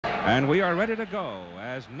And we are ready to go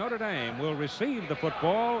as Notre Dame will receive the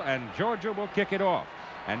football and Georgia will kick it off.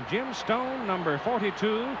 And Jim Stone, number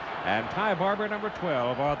 42, and Ty Barber, number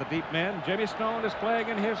 12, are the deep men. Jimmy Stone is playing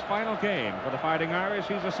in his final game for the Fighting Irish.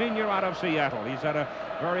 He's a senior out of Seattle. He's had a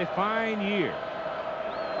very fine year.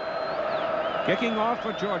 Kicking off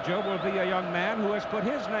for Georgia will be a young man who has put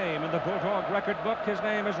his name in the Bulldog record book. His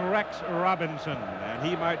name is Rex Robinson, and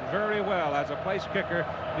he might very well, as a place kicker,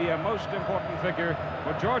 be a most important figure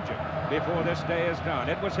for Georgia before this day is done.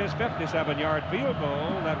 It was his 57-yard field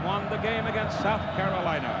goal that won the game against South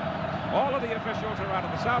Carolina. All of the officials are out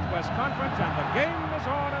of the Southwest Conference, and the game is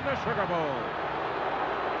on in the Sugar Bowl.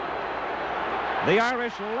 The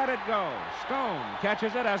Irish let it go. Stone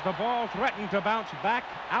catches it as the ball threatened to bounce back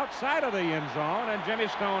outside of the end zone, and Jimmy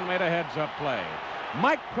Stone made a heads-up play.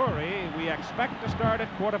 Mike Curry, we expect to start at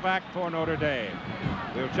quarterback for Notre Dame.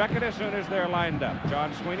 We'll check it as soon as they're lined up.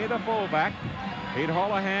 John Sweeney, the fullback. Pete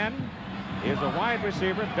Holohan is a wide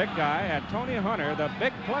receiver, big guy, and Tony Hunter, the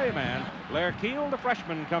big play man. Blair Keel, the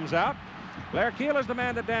freshman, comes out. Blair Keel is the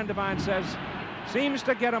man that Dan Devine says seems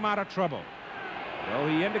to get him out of trouble. So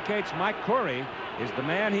he indicates Mike Curry is the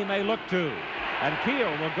man he may look to. And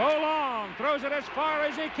Keel will go long, throws it as far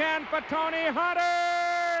as he can for Tony Hunter,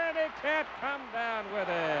 and he can't come down with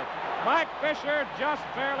it. Mike Fisher just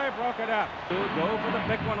barely broke it up. Go for the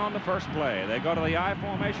big one on the first play. They go to the I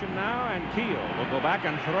formation now, and Keel will go back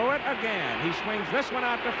and throw it again. He swings this one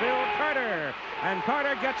out to Phil Carter, and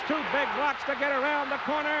Carter gets two big blocks to get around the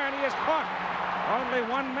corner, and he is caught. Only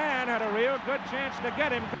one man had a real good chance to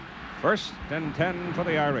get him. First and 10 for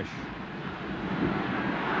the Irish.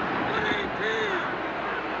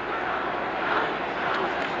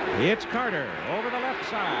 It's Carter over the left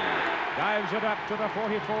side. Dives it up to the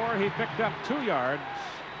 44. He picked up 2 yards.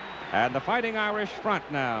 And the Fighting Irish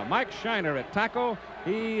front now. Mike Shiner at tackle.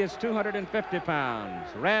 He is 250 pounds.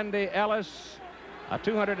 Randy Ellis, a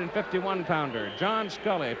 251-pounder. John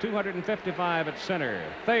Scully, 255 at center.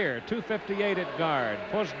 Thayer, 258 at guard.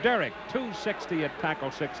 Posderick, 260 at tackle,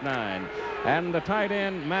 6'9". And the tight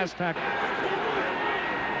end, Maztak.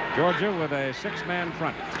 Georgia with a 6-man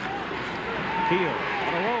front. Keel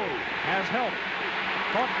on a roll, has help.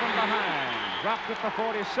 Caught from behind, dropped at the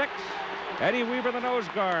 46. Eddie Weaver, the nose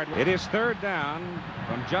guard. It is third down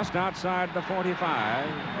from just outside the 45,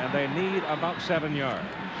 and they need about 7 yards.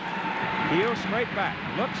 Keel straight back,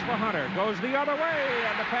 looks for Hunter, goes the other way,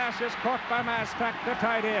 and the pass is caught by Maztak, the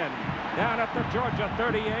tight end, down at the Georgia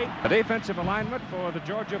 38. The defensive alignment for the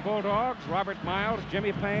Georgia Bulldogs: Robert Miles,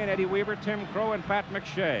 Jimmy Payne, Eddie Weaver, Tim Crow, and Pat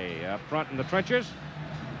McShay. Up front in the trenches,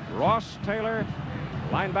 Ross Taylor,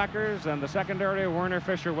 linebackers, and the secondary, Werner,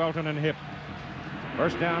 Fisher, Welton, and Hip.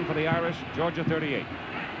 First down for the Irish, Georgia 38.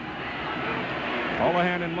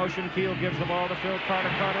 Holohan in motion. Keel gives the ball to Phil Carter.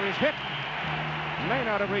 Carter is hit. May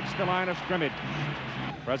not have reached the line of scrimmage.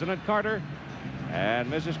 President Carter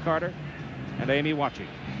and Mrs. Carter and Amy watching.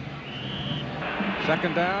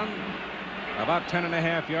 Second down, about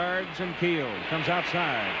 10.5 yards, and Keel comes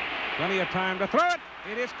outside. Plenty of time to throw it.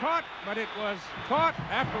 It is caught, but it was caught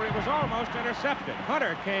after it was almost intercepted.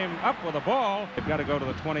 Hunter came up with a ball. They've got to go to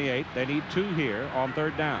the 28. They need 2 here on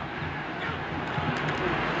third down.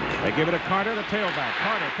 They give it to Carter, the tailback.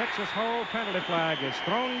 Carter picks his hole. Penalty flag is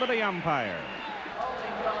thrown by the umpire.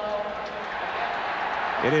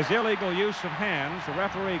 It is illegal use of hands. The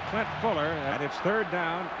referee, Clint Fuller, and it's third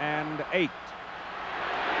down and 8.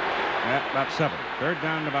 At about 7. Third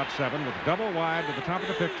down and about 7 with double wide to the top of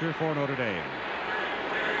the picture for Notre Dame.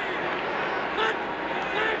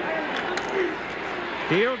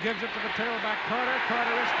 Keel gives it to the tailback, Carter.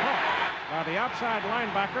 Carter is caught by the outside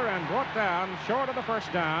linebacker and brought down short of the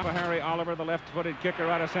first down. Harry Oliver, the left-footed kicker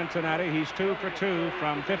out of Cincinnati. He's 2 for 2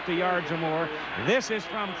 from 50 yards or more. This is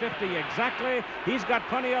from 50 exactly. He's got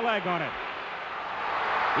plenty of leg on it.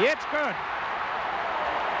 It's good.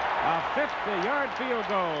 A 50-yard field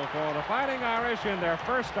goal for the Fighting Irish in their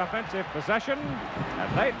first offensive possession,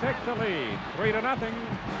 and they take the lead 3-0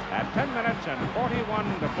 at 10 minutes and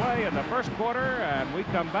 41 to play in the first quarter. And we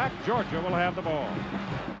come back. Georgia will have the ball.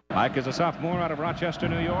 Mike is a sophomore out of Rochester,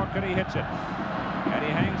 New York, and he hits it, and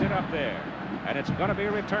he hangs it up there, and it's going to be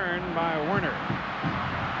returned by Werner.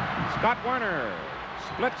 Scott Werner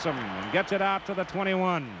splits him and gets it out to the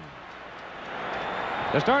 21.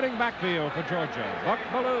 The starting backfield for Georgia, Buck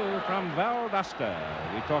Bellew from Valdosta.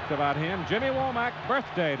 We talked about him. Jimmy Womack,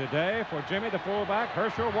 birthday today for Jimmy, the fullback.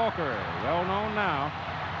 Herschel Walker, well known now.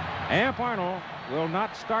 Amp Arnold will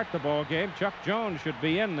not start the ball game. Chuck Jones should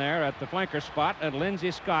be in there at the flanker spot, and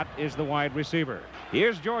Lindsey Scott is the wide receiver.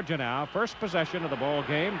 Here's Georgia now, first possession of the ball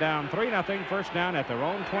game, down 3-0, first down at their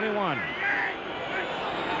own 21.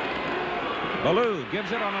 Ballou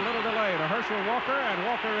gives it on a little delay to Herschel Walker, and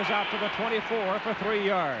Walker is out to the 24 for 3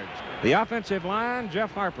 yards. The offensive line,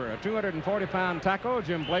 Jeff Harper, a 240-pound tackle.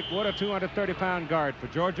 Jim Blakewood, a 230-pound guard for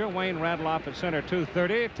Georgia. Wayne Radloff at center,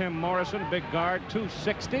 230. Tim Morrison, big guard,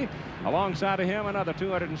 260. Alongside of him, another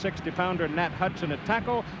 260-pounder, Nat Hudson at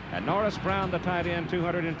tackle, and Norris Brown, the tight end,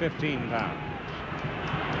 215 pounds.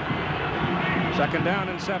 2nd down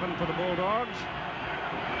and 7 for the Bulldogs.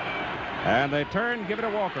 And they turn, give it to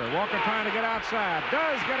Walker. Walker trying to get outside.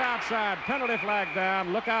 Does get outside. Penalty flag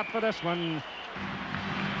down. Look out for this one.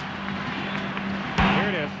 Here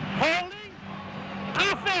it is. Holding.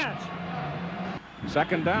 Offense.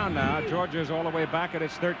 2nd down now. Georgia's all the way back at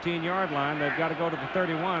its 13-yard line. They've got to go to the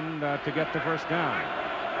 31 to get the 1st down.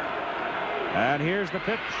 And here's the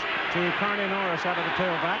pitch to Carney Norris out of the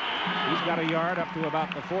tailback. He's got a yard up to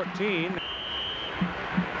about the 14.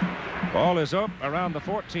 Ball is up around the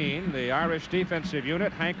 14. The Irish defensive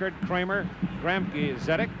unit, Hankard, Kramer, Gramke,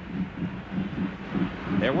 Zedek.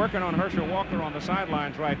 They're working on Herschel Walker on the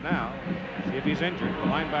sidelines right now. See if he's injured. The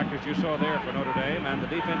linebackers you saw there for Notre Dame and the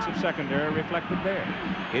defensive secondary reflected there.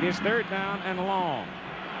 It is 3rd down and long.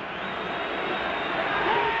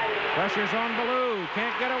 Pressure's on Ballou.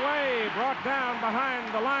 Can't get away. Brought down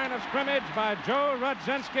behind the line of scrimmage by Joe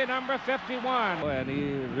Rudzinski, number 51.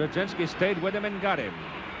 And Rudzinski stayed with him and got him.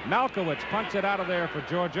 Malkowitz punts it out of there for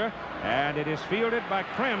Georgia, and it is fielded by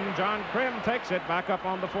Krim. John Krim takes it back up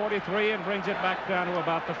on the 43 and brings it back down to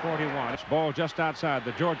about the 41. It's ball just outside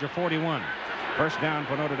the Georgia 41. 1st down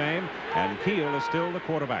for Notre Dame, and Keel is still the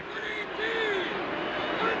quarterback.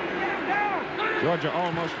 Georgia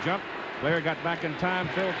almost jumped. Blair got back in time.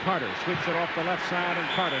 Phil Carter sweeps it off the left side, and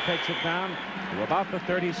Carter takes it down to about the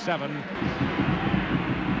 37.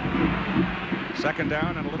 2nd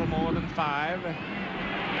down and a little more than 5.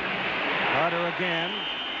 Carter again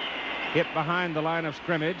hit behind the line of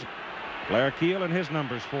scrimmage. Blair Keel and his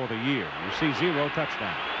numbers for the year. You see 0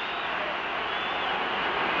 touchdown.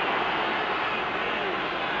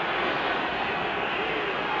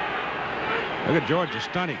 Look at Georgia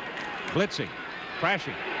stunning, blitzing,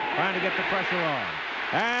 crashing, trying to get the pressure on.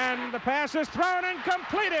 And the pass is thrown and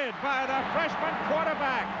completed by the freshman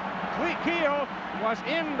quarterback. Keel was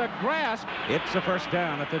in the grasp. It's a 1st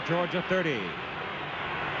down at the Georgia 30.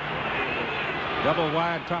 Double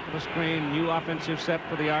wide, top of the screen. New offensive set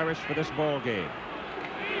for the Irish for this ball game.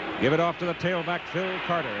 Give it off to the tailback, Phil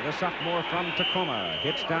Carter, the sophomore from Tacoma.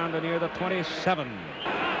 Hits down to near the 27.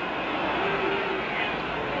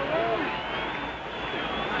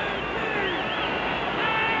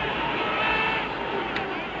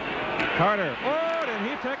 Carter. Oh, did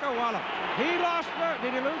he take a wallop? He lost the...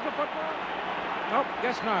 Did he lose the football? Nope,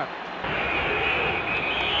 guess not.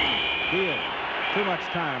 Deal. Too much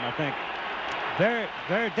time, I think.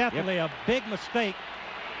 Very definitely a big mistake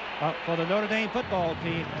for the Notre Dame football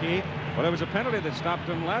team, Keith. Well, there was a penalty that stopped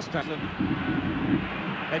them last time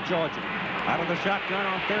At Georgia. Out of the shotgun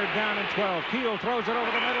on 3rd down and 12. Keel throws it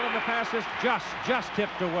over the middle, and the pass is just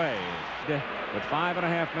tipped away. With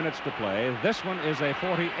 5.5 minutes to play. This one is a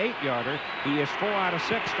 48-yarder. He is 4 out of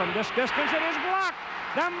 6 from this distance. It is blocked.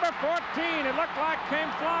 Number 14, it looked like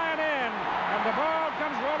came flying in, and the ball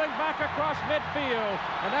comes rolling back across midfield,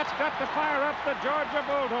 and that's got to fire up the Georgia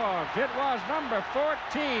Bulldogs. It was number 14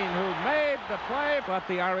 who made the play, but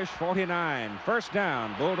the Irish 49. 1st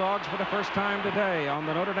down. Bulldogs for the first time today on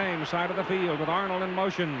the Notre Dame side of the field with Arnold in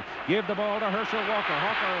motion. Give the ball to Herschel Walker.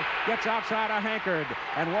 Walker gets outside of Hankard,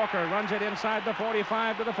 and Walker runs it inside the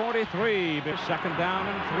 45 to the 43. 2nd down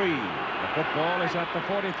and 3. The football is at the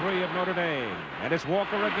 43 of Notre Dame, and it's Walker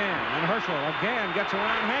again, and Herschel again gets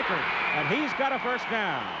around Hankard, and he's got a 1st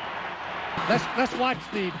down. Let's watch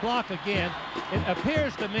the block again. It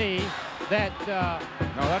appears to me that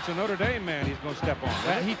no, that's a Notre Dame man he's going to step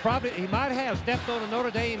on. He might have stepped on a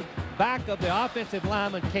Notre Dame back of the offensive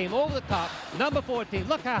lineman, came over the top. Number 14,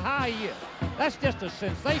 look how high he is. That's just a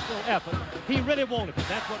sensational effort. He really wanted it.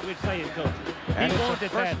 That's what we'd say in coaching. And it's a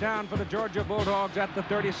 1st down for the Georgia Bulldogs at the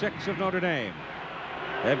 36 of Notre Dame.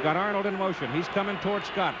 They've got Arnold in motion. He's coming towards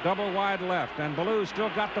Scott. Double wide left. And Ballou still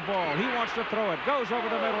got the ball. He wants to throw it. Goes over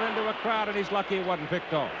the middle into a crowd, and he's lucky it wasn't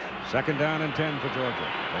picked off. 2nd down and 10 for Georgia.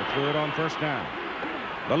 They threw it on 1st down.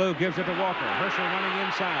 Ballou gives it to Walker. Herschel running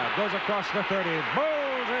inside. Goes across the 30.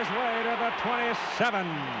 Bowls his way to the 27.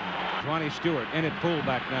 Johnny Stewart in at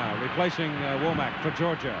fullback now, replacing Womack for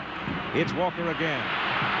Georgia. It's Walker again.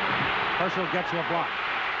 Herschel gets to a block.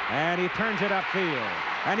 And he turns it upfield.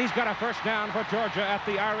 And he's got a 1st down for Georgia at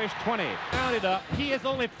the Irish 20. Counted up. He has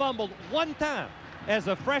only fumbled 1 time. As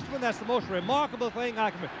a freshman, that's the most remarkable thing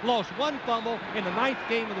I can remember. Lost 1 fumble in the 9th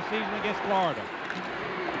game of the season against Florida.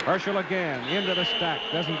 Herschel again into the stack.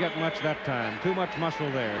 Doesn't get much that time. Too much muscle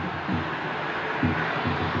there.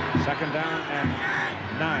 Second down and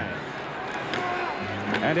 9.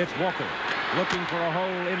 And it's Walker looking for a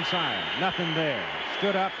hole inside. Nothing there.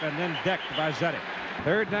 Stood up and then decked by Zedek.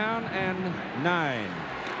 Third down and 9.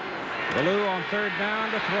 Ballou on third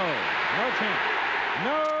down to throw. No chance.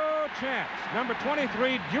 No chance. Number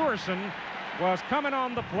 23, Dewerson, was coming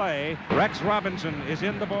on the play. Rex Robinson is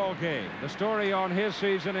in the ball game. The story on his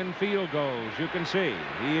season in field goals, you can see.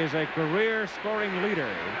 He is a career scoring leader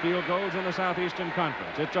in field goals in the Southeastern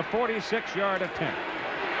Conference. It's a 46-yard attempt.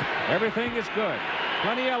 Everything is good.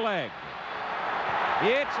 Plenty of leg.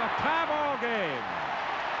 It's a tie ball game.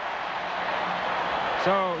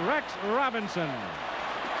 So Rex Robinson,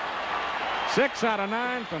 6 out of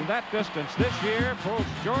 9 from that distance this year, pulls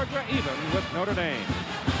Georgia even with Notre Dame.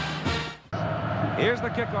 Here's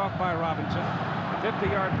the kickoff by Robinson. A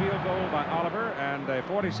 50-yard field goal by Oliver and a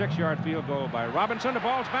 46-yard field goal by Robinson. The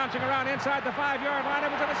ball's bouncing around inside the 5-yard line.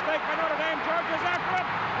 It was a mistake by Notre Dame. Georgia's after it,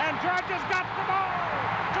 and Georgia's got the ball.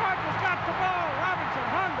 Georgia's got the ball. Robinson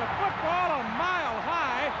hung the football a mile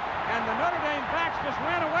high, and the Notre Dame backs just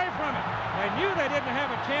ran away from it. They knew they didn't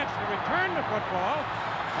have a chance to return the football,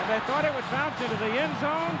 and they thought it would bounce into the end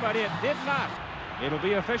zone, but it did not. It'll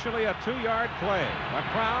be officially a 2-yard play. The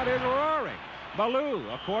crowd is roaring. Ballou,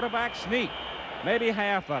 a quarterback sneak, maybe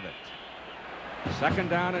half of it. Second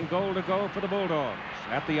down and goal to go for the Bulldogs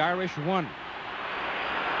at the Irish 1.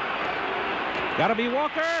 Got to be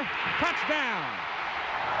Walker. Touchdown.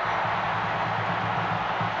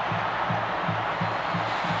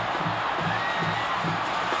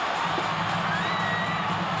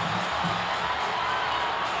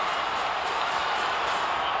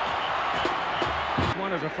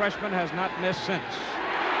 One as a freshman has not missed since.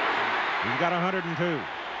 He's got 102.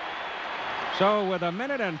 So with 1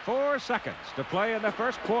 minute and 4 seconds to play in the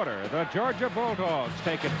first quarter, the Georgia Bulldogs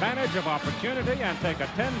take advantage of opportunity and take a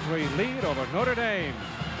 10-3 lead over Notre Dame.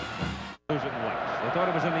 Lose it in left. They thought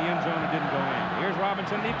it was in the end zone and didn't go in. Here's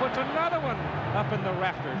Robinson. He puts another one up in the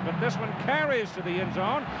rafters, but this one carries to the end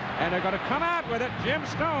zone, and they're going to come out with it. Jim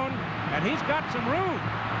Stone, and he's got some room.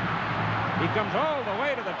 He comes all the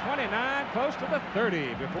way to the 29, close to the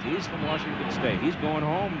 30. He's from Washington State. He's going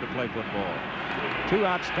home to play football. 2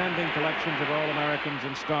 outstanding collections of All-Americans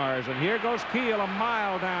and stars. And here goes Keel a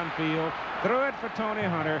mile downfield. Threw it for Tony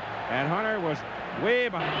Hunter, and Hunter was way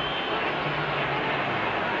behind.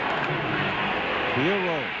 Keel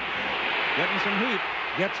rolls. Getting some heat.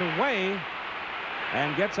 Gets away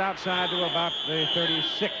and gets outside to about the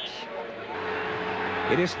 36.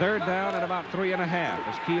 It is third down at about 3.5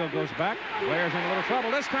 as Keel goes back. Blair's in a little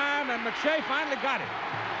trouble this time, and McShay finally got it.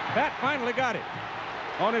 Pat finally got it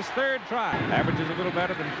on his third try. Averages a little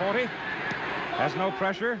better than 40. Has no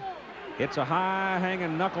pressure. Hits a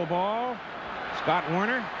high-hanging knuckleball. Scott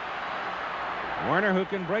Werner. Werner, who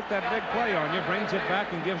can break that big play on you, brings it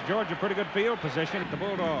back and gives Georgia pretty good field position. The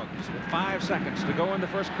Bulldogs with 5 seconds to go in the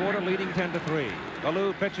first quarter, leading 10-3.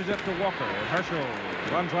 Ballou pitches it to Walker. Herschel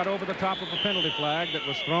runs right over the top of a penalty flag that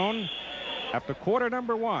was thrown. After quarter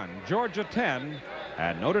number 1, Georgia 10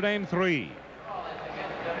 and Notre Dame 3.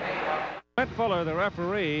 Brent Fuller, the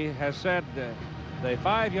referee, has said the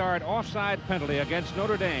 5-yard offside penalty against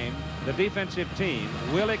Notre Dame, the defensive team,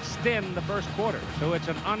 will extend the first quarter. So it's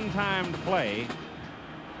an untimed play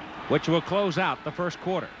which will close out the first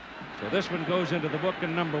quarter. So this one goes into the book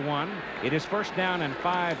in number 1. It is first down and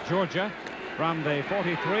 5, Georgia, from the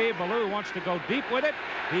 43. Ballou wants to go deep with it.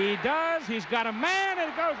 He does. He's got a man,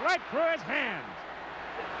 and it goes right through his hands.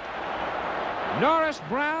 Norris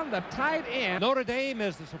Brown, the tight end. Notre Dame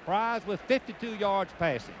is the surprise with 52 yards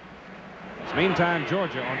passing. Meantime,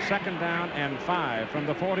 Georgia on second down and 5 from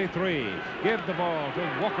the 43. Give the ball to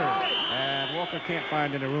Walker, and Walker can't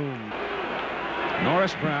find any room.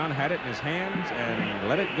 Norris Brown had it in his hands and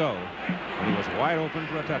let it go, and he was wide open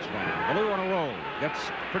for a touchdown. Ballou on a roll,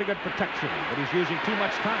 gets pretty good protection, but he's using too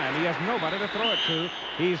much time. He has nobody to throw it to.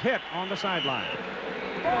 He's hit on the sideline.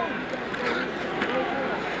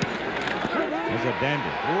 There's a dandy.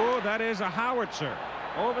 Oh, that is a howitzer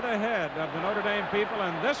over the head of the Notre Dame people,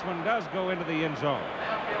 and this one does go into the end zone.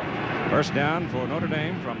 First down for Notre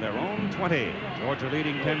Dame from their own 20. Georgia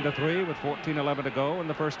leading 10-3 with 14:11 to go in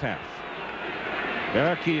the first half.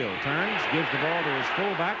 There, Keel turns, gives the ball to his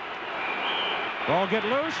fullback. Ball get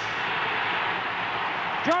loose.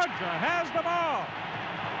 Georgia has the ball.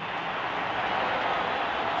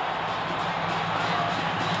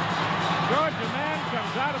 Georgia man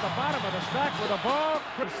comes out of the bottom of the stack with a ball.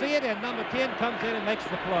 See it, and number 10 comes in and makes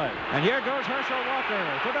the play. And here goes Herschel Walker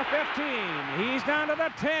to the 15. He's down to the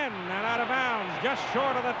 10 and out of bounds, just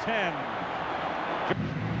short of the 10.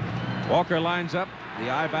 Walker lines up, the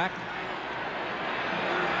eye back.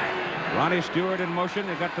 Ronnie Stewart in motion.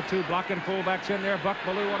 They got the two blocking fullbacks in there. Buck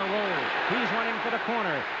Bellew on a roll. He's running for the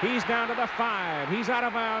corner. He's down to the 5. He's out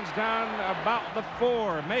of bounds down about the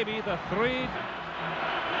 4, maybe the 3.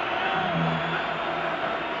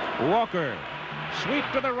 Walker, sweep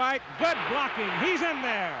to the right. Good blocking. He's in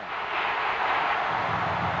there.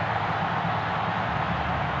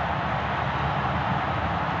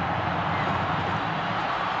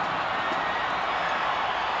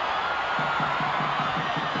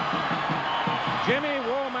 Jimmy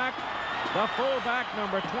Womack, the fullback,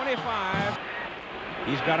 number 25.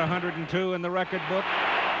 He's got 102 in the record book.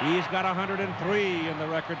 He's got 103 in the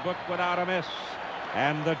record book without a miss.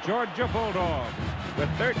 And the Georgia Bulldogs, with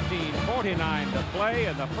 13:49 to play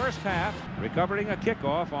in the first half, recovering a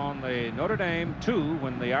kickoff on the Notre Dame 2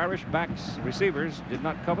 when the Irish backs receivers did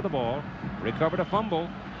not cover the ball, recovered a fumble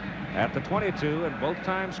at the 22 and both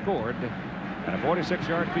times scored. And a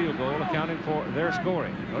 46-yard field goal accounting for their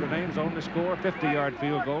scoring. Notre Dame's only score, 50-yard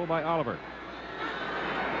field goal by Oliver.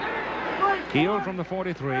 Keel from the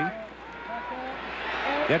 43.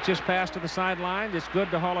 Gets his pass to the sideline. It's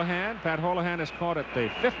good to Holohan. Pat Holohan is caught at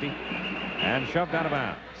the 50 and shoved out of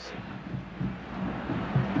bounds.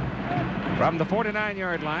 From the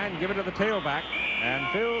 49-yard line, give it to the tailback, and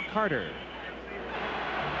Phil Carter.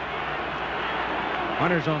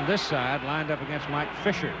 Hunter's on this side, lined up against Mike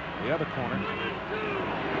Fisher, the other corner.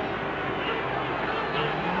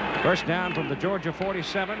 First down from the Georgia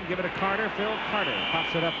 47. Give it to Carter. Phil Carter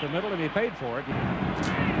pops it up the middle, and he paid for it.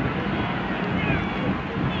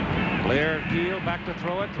 Clear Keel back to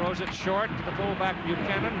throw it. Throws it short to the fullback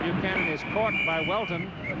Buchanan. Buchanan is caught by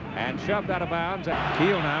Welton and shoved out of bounds.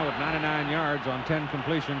 Keel now with 99 yards on 10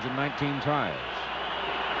 completions and 19 tries.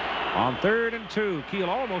 On 3rd and 2, Keel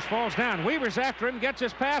almost falls down. Weaver's after him, gets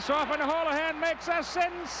his pass off, and Holohan makes a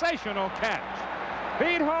sensational catch.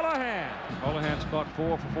 Beat Holohan. Holohan's caught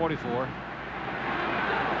 4 for 44.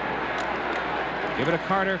 Give it to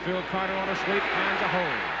Carter. Phil Carter on a sweep, finds a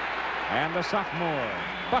hole. And the sophomore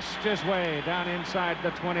busts his way down inside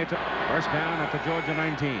the 20. First down at the Georgia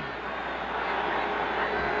 19.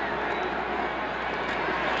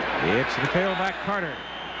 It's the tailback Carter.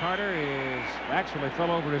 Carter is actually fell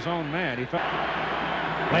over his own man. He fell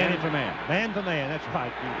man for man. Man for man, that's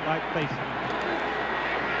right. Right facing.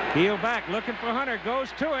 Heel back, looking for Hunter, goes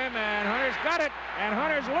to him, and Hunter's got it, and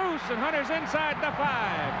Hunter's loose, and Hunter's inside the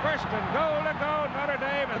 5. First and goal to go, Notre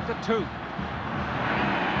Dame at the 2.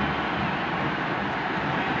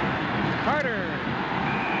 Carter.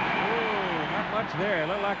 Oh, not much there.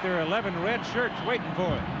 Looked like there are 11 red shirts waiting for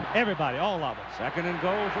him. Everybody, all of them. Second and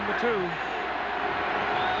goal from the 2.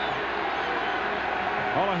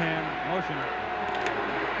 Holohan, motion.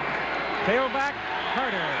 Tailback,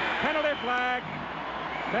 Carter. Penalty flag.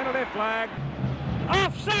 Penalty flag.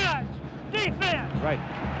 Offside. Defense. Right.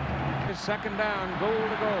 His second down, goal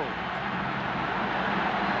to go.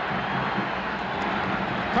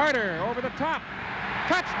 Carter over the top.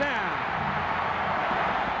 Touchdown.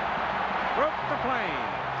 Broke the plane.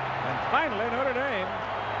 And finally, Notre Dame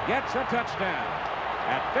gets a touchdown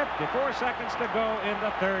at 54 seconds to go in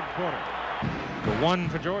the 3rd quarter. The 1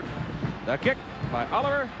 for Georgia. The kick by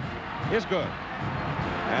Oliver is good.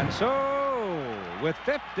 And so, with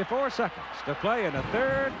 54 seconds to play in the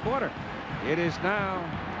 3rd quarter, it is now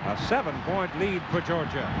a 7-point lead for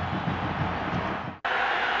Georgia.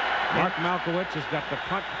 Mark Malkowitz has got the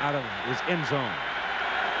punt out of his end zone.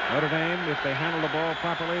 Notre Dame, if they handle the ball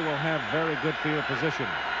properly, will have very good field position.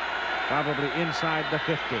 Probably inside the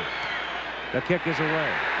 50. The kick is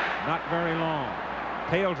away. Not very long.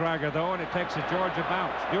 Tail dragger, though, and it takes a Georgia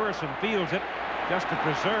bounce. Durison fields it just to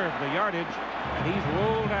preserve the yardage, and he's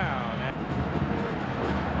rolled down.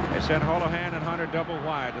 They send Holohan and Hunter double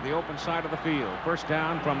wide to the open side of the field. First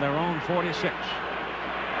down from their own 46.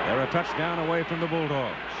 They're a touchdown away from the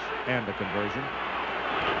Bulldogs. And a conversion.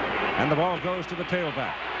 And the ball goes to the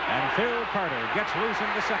tailback. And Phil Carter gets loose in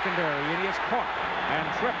the secondary, and he is caught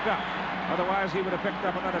and tripped up. Otherwise, he would have picked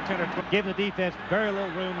up another 10 or 12. Give the defense very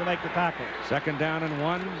little room to make the tackle. Second down and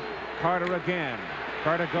 1. Carter again.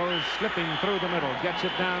 Carter goes slipping through the middle, gets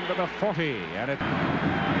it down to the 40, and it.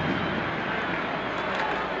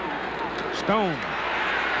 Stone.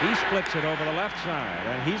 He splits it over the left side,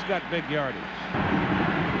 and he's got big yardage.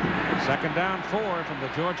 Second down 4 from the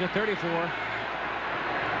Georgia 34.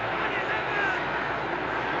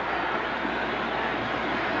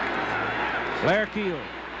 Blair Keel.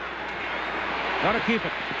 Gonna keep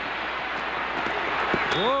it.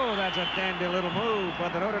 Whoa, that's a dandy little move by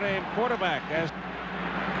the Notre Dame quarterback as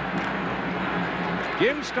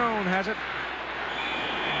Jim Stone has it.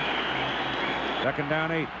 Second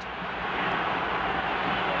down 8.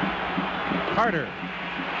 Carter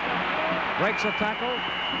breaks a tackle,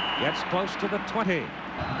 gets close to the 20.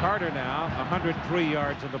 Carter now 103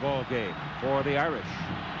 yards in the ball game for the Irish.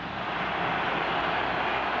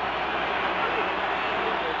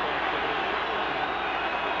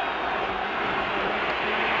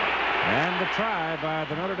 And the try by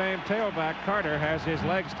the Notre Dame tailback Carter has his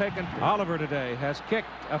legs taken. Oliver today has kicked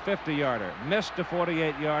a 50-yarder, missed a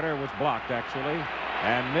 48-yarder, was blocked actually,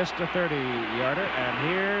 and missed a 30-yarder. And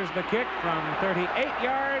here's the kick from 38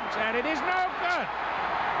 yards, and it is no good.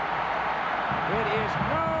 It is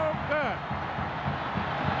no good.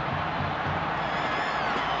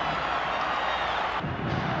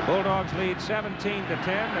 Bulldogs lead 17-10.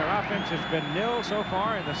 Their offense has been nil so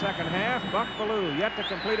far in the second half. Buck Bellew yet to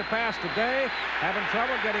complete a pass today. Having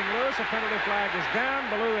trouble getting loose. A penalty flag is down.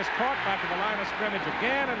 Bellew is caught back to the line of scrimmage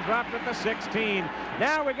again and dropped at the 16.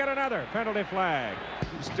 Now we get another penalty flag.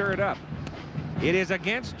 Stirred up. It is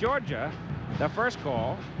against Georgia. The first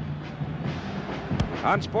call.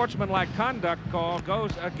 Unsportsmanlike conduct call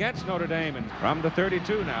goes against Notre Dame. And from the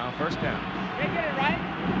 32 now, first down. They get it right.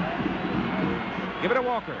 Give it to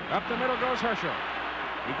Walker. Up the middle goes Herschel.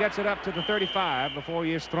 He gets it up to the 35 before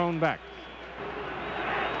he is thrown back.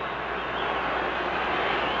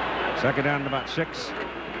 Second down and about 6.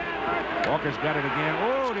 Walker's got it again.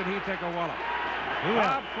 Oh, did he take a wallop?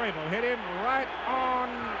 Bob Frable hit him right on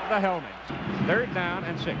the helmet. Third down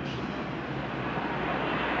and 6.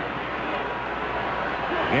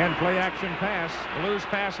 Again, play action pass. Blues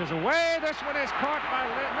pass is away. This one is caught by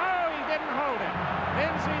no, he didn't hold it.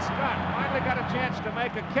 Lindsey Scott finally got a chance to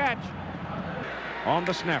make a catch on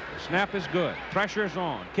the snapper. Snap is good. Pressure's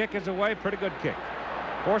on. Kick is away. Pretty good kick.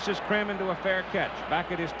 Forces Krim into a fair catch.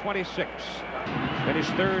 Back at his 26.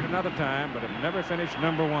 Finished third another time, but have never finished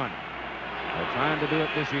number 1. They're trying to do it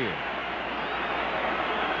this year.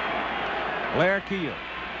 Blair Keel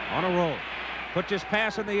on a roll. Puts his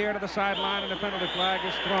pass in the air to the sideline, and the penalty flag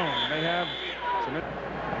is thrown. They have some...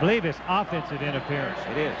 I believe it's offensive interference.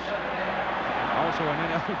 It is. Also an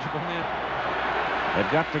ineligible man.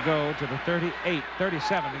 They've got to go to the 38,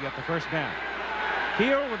 37 to get the first down.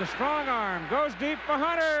 Keel with a strong arm goes deep for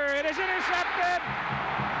Hunter. It is intercepted.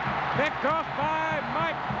 Picked off by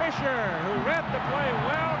Mike Fisher, who read the play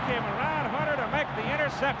well, came around Hunter to make the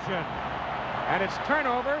interception. And it's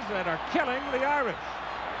turnovers that are killing the Irish.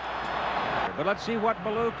 But let's see what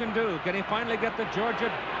Bellew can do. Can he finally get the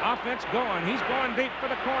Georgia offense going? He's going deep for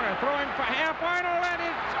the corner, throwing for half. Arnold, and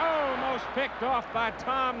it's almost picked off by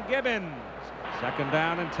Tom Gibbons. Second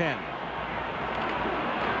down and 10.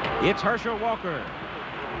 It's Herschel Walker.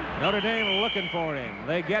 Notre Dame looking for him.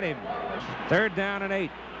 They get him. Third down and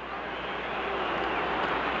 8.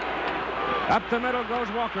 Up the middle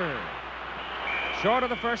goes Walker. Short of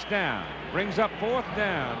the first down. Brings up fourth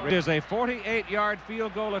down. It is a 48-yard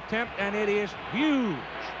field goal attempt, and it is huge.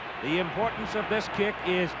 The importance of this kick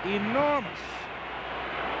is enormous.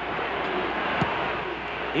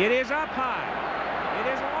 It is up high. It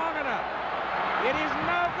is long enough. It is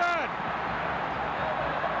no good.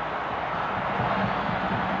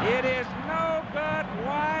 It is no good.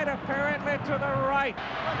 Wide, apparently, to the right.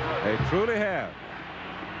 They truly have.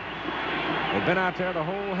 They've been out there the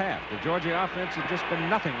whole half. The Georgia offense has just been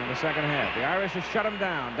nothing in the second half. The Irish have shut them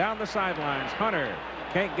down the sidelines. Hunter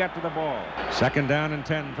can't get to the ball. Second down and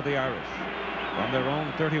 10 for the Irish from their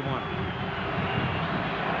own 31.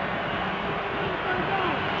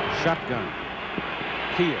 Shotgun.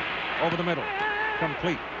 Keel over the middle.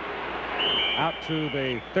 Complete. Out to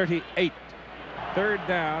the 38. Third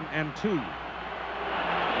down and 2.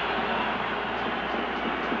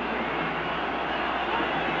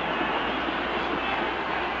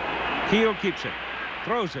 Keel keeps it,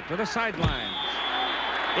 throws it to the sidelines.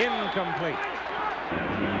 Incomplete.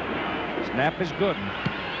 Snap is good.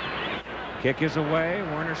 Kick is away.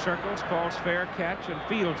 Werner circles, calls fair catch, and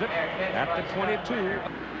fields it at the 22.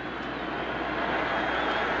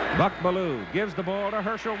 Buck Bellew gives the ball to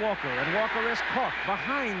Herschel Walker, and Walker is caught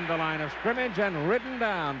behind the line of scrimmage and ridden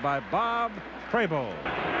down by Bob Frable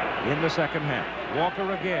in the second half.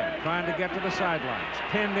 Walker again trying to get to the sidelines,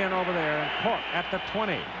 pinned in over there and caught at the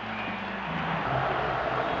 20.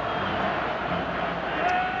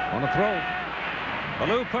 On the throw,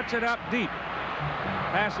 Bellew puts it up deep.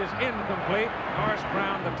 Pass is incomplete. Norris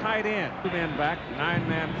Brown, the tight end. 2 men back,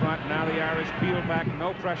 9-man front. Now the Irish peel back,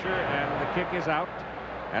 no pressure, and the kick is out.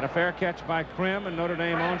 And a fair catch by Krim, and Notre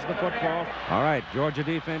Dame owns the football. All right, Georgia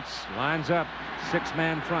defense lines up.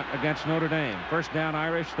 6-man front against Notre Dame. First down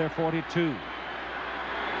Irish, they're 42.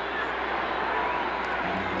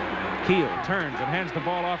 Keel turns and hands the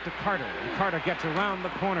ball off to Carter. And Carter gets around the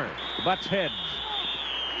corner. Butts heads.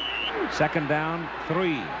 Second down,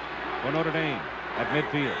 3. for Notre Dame at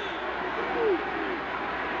midfield.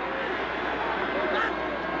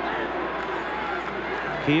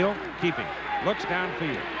 Keel keeping. Looks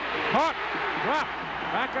downfield. Caught. Dropped.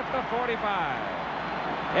 Back at the 45.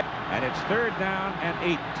 And it's 3rd down and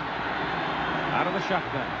 8. Out of the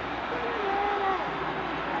shotgun.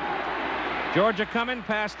 Georgia coming.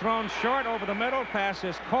 Pass thrown short over the middle. Pass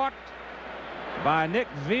is caught by Nick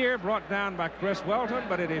Veer, brought down by Chris Welton,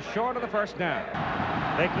 but it is short of the 1st down.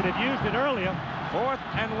 They could have used it earlier. 4th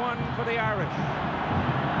and 1 for the Irish.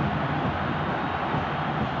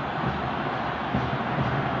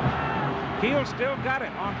 Keel still got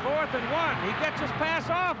it on 4th and 1. He gets his pass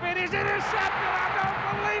off. It is intercepted. I don't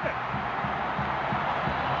believe it.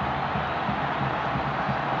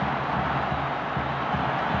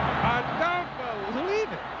 I don't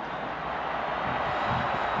believe it.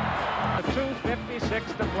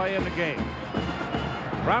 2:56 to play in the game.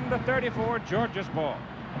 From the 34, Georgia's ball.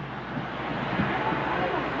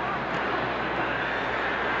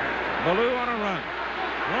 Ballou on a run.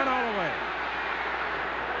 Run all the way.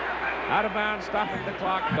 Out of bounds, stopping the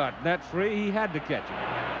clock. But net free, he had to catch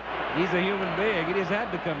it. He's a human being. He just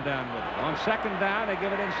had to come down with it. On 2nd down, they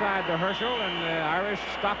give it inside to Herschel, and the Irish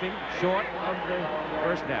stop him short of the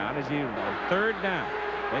 1st down as he 3rd down.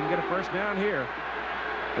 They can get a 1st down here.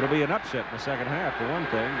 It'll be an upset in the 2nd half, for one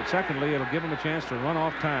thing. But secondly, it'll give them a chance to run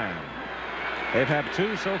off time. They've had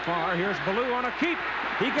 2 so far. Here's Ballou on a keep.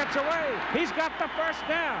 He gets away. He's got the 1st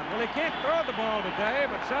down. Well, he can't throw the ball today,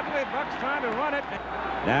 but suddenly Buck's trying to run it.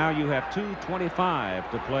 Now you have 2:25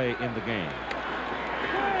 to play in the game.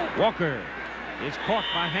 Walker is caught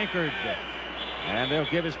by Hankard, and they'll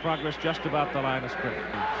give his progress just about the line of scrimmage.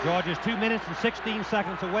 Georgia's 2 minutes and 16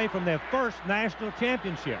 seconds away from their 1st national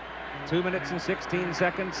championship. 2 minutes and 16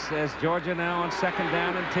 seconds as Georgia now on 2nd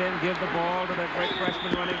down and 10 give the ball to that great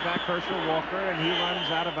freshman running back Herschel Walker, and he runs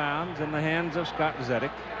out of bounds in the hands of Scott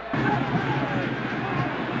Zedek.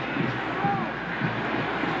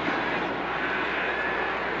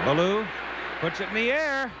 Ballou puts it in the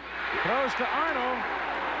air, throws to Arnold.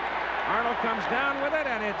 Arnold comes down with it,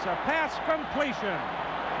 and it's a pass completion.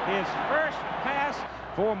 His 1st pass.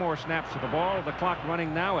 4 more snaps of the ball. The clock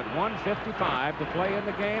running now at 1:55 to play in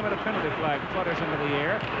the game, and a penalty flag flutters into the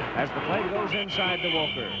air as the play goes inside to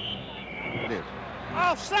Walker. It is.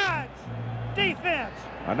 Offsides. Defense.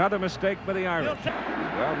 Another mistake by the Irish.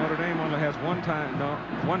 Well, Notre Dame only has one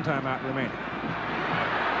timeout remaining.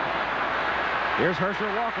 Here's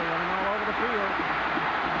Herschel Walker running all over the field.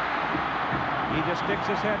 He just sticks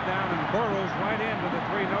his head down and burrows right into the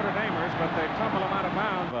 3 Notre Damers, but they tumble him out of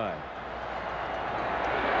bounds.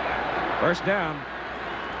 1st down,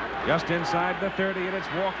 just inside the 30, and it's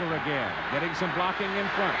Walker again, getting some blocking in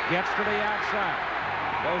front, gets to the outside,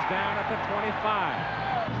 goes down at the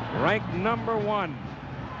 25, ranked number 1,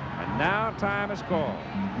 and now time is called.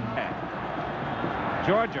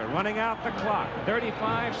 Georgia running out the clock,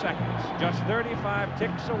 35 seconds, just 35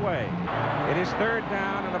 ticks away. It is 3rd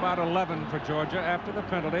down and about 11 for Georgia after the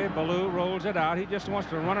penalty. Ballou rolls it out. He just wants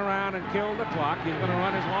to run around and kill the clock. He's going to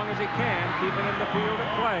run as long as he can, keeping in the field of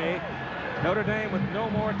play. Notre Dame with no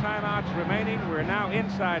more timeouts remaining. We're now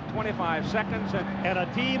inside 25 seconds. And a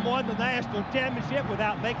team won the national championship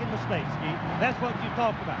without making mistakes, Keith. That's what you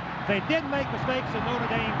talked about. They didn't make mistakes, and Notre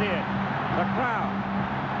Dame did. The crowd,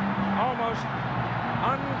 almost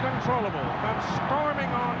uncontrollable, comes storming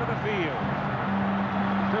onto the field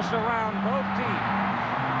to surround both teams.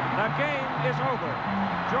 The game is over.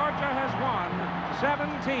 Georgia has won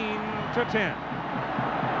 17-10.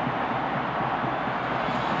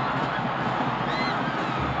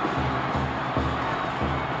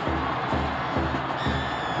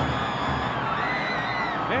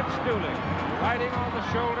 Riding on the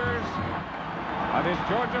shoulders of his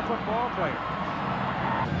Georgia football players.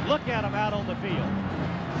 Look at him out on the field,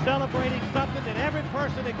 celebrating something that every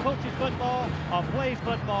person that coaches football or plays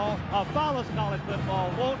football or follows college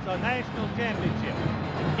football wants: a national championship.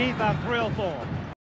 Keith, I'm thrilled for him.